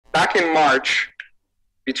back in March,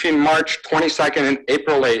 between March 22nd and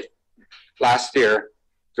April 8th last year,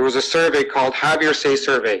 there was a survey called Have Your Say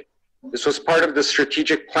Survey. This was part of the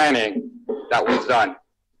strategic planning that was done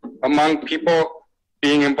among people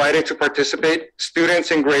being invited to participate,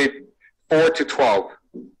 students in grade 4 to 12.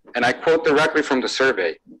 And I quote directly from the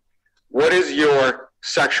survey. What is your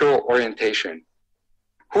sexual orientation?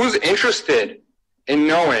 Who's interested in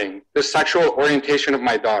knowing the sexual orientation of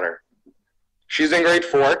my daughter? She's in grade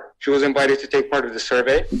 4. She was invited to take part of the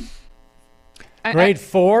survey. Grade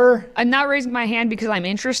 4? I'm not raising my hand because I'm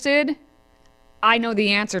interested. I know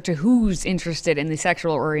the answer to who's interested in the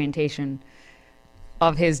sexual orientation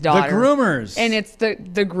of his daughter. The groomers. And it's the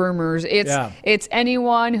groomers. It's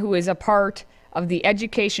anyone who is a part of the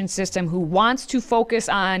education system who wants to focus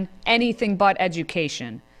on anything but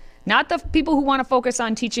education. Not the people who want to focus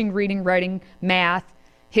on teaching, reading, writing, math,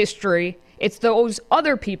 history. It's those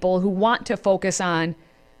other people who want to focus on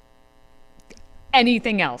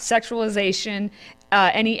anything else. Sexualization,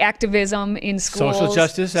 any activism in schools. Social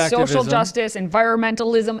justice activism. Social justice,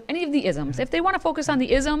 environmentalism, any of the isms. If they want to focus on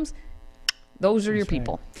the isms, those are your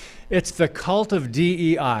people. It's the cult of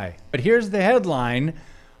DEI. But here's the headline.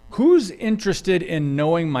 Who's interested in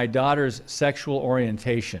knowing my daughter's sexual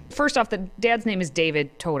orientation? First off, the dad's name is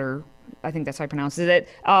David Toder. I think that's how I pronounce it.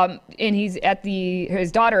 And he's at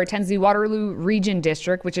his daughter attends the Waterloo Region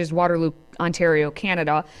District, which is Waterloo, Ontario,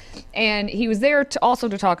 Canada. And he was there also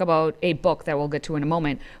to talk about a book that we'll get to in a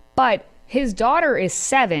moment. But his daughter is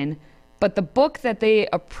 7, but the book that they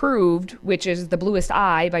approved, which is The Bluest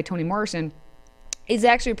Eye by Toni Morrison, is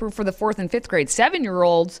actually approved for the 4th and 5th grade.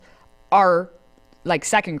 7-year-olds are like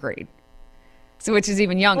 2nd grade. So which is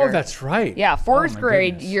even younger. Oh, that's right. Yeah, 4th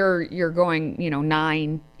grade, goodness. you're going,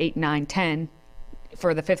 9, 8, 9, 10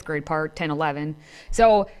 for the 5th grade part, 10, 11.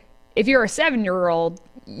 So if you're a 7-year-old,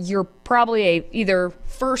 you're probably either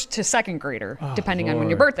 1st to 2nd grader, depending on when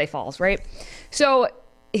your birthday falls, right? So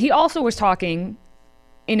he also was talking,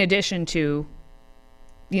 in addition to,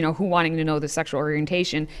 who wanting to know the sexual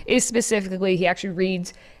orientation, is specifically, he actually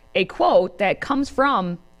reads a quote that comes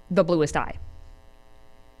from The Bluest Eye.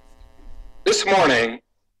 This morning,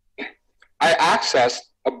 I accessed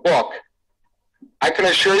a book. I can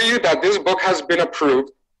assure you that this book has been approved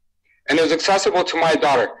and is accessible to my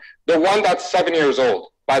daughter, the one that's 7 years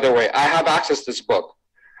old, by the way. I have accessed this book.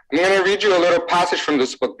 I'm going to read you a little passage from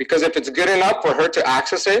this book because if it's good enough for her to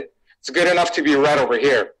access it, it's good enough to be read over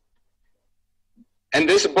here. And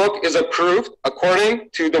this book is approved according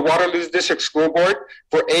to the Waterloo District School Board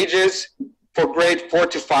for grade 4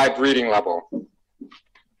 to 5 reading level.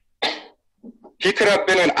 He could have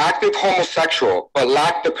been an active homosexual, but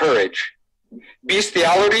lacked the courage.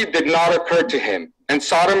 Bestiality did not occur to him, and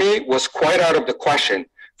sodomy was quite out of the question,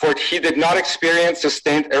 for he did not experience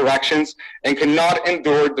sustained erections and could not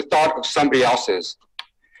endure the thought of somebody else's.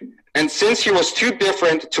 And since he was too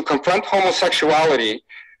different to confront homosexuality,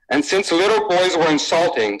 and since little boys were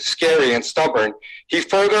insulting, scary, and stubborn, he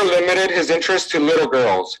further limited his interest to little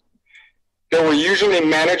girls. They were usually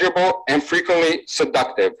manageable and frequently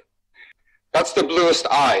seductive. That's The Bluest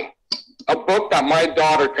Eye, a book that my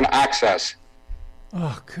daughter can access.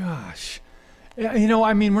 Oh, gosh.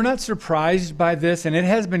 We're not surprised by this, and it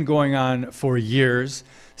has been going on for years.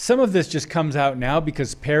 Some of this just comes out now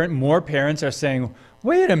because more parents are saying,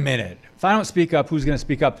 wait a minute, if I don't speak up, who's going to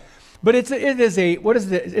speak up? But it's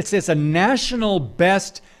a national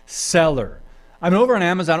bestseller. Over on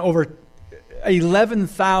Amazon, over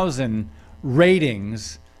 11,000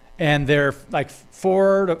 ratings, and they're like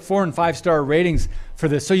 4 and 5 star ratings for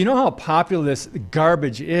this. So you know how popular this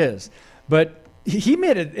garbage is. But he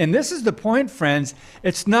made it, and this is the point, friends.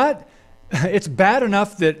 It's bad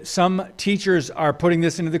enough that some teachers are putting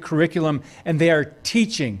this into the curriculum and they are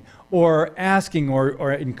teaching or asking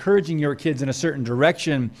or encouraging your kids in a certain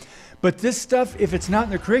direction. But this stuff, if it's not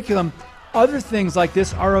in the curriculum, other things like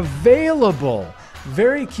this are available.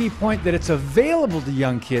 Very key point that it's available to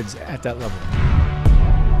young kids at that level.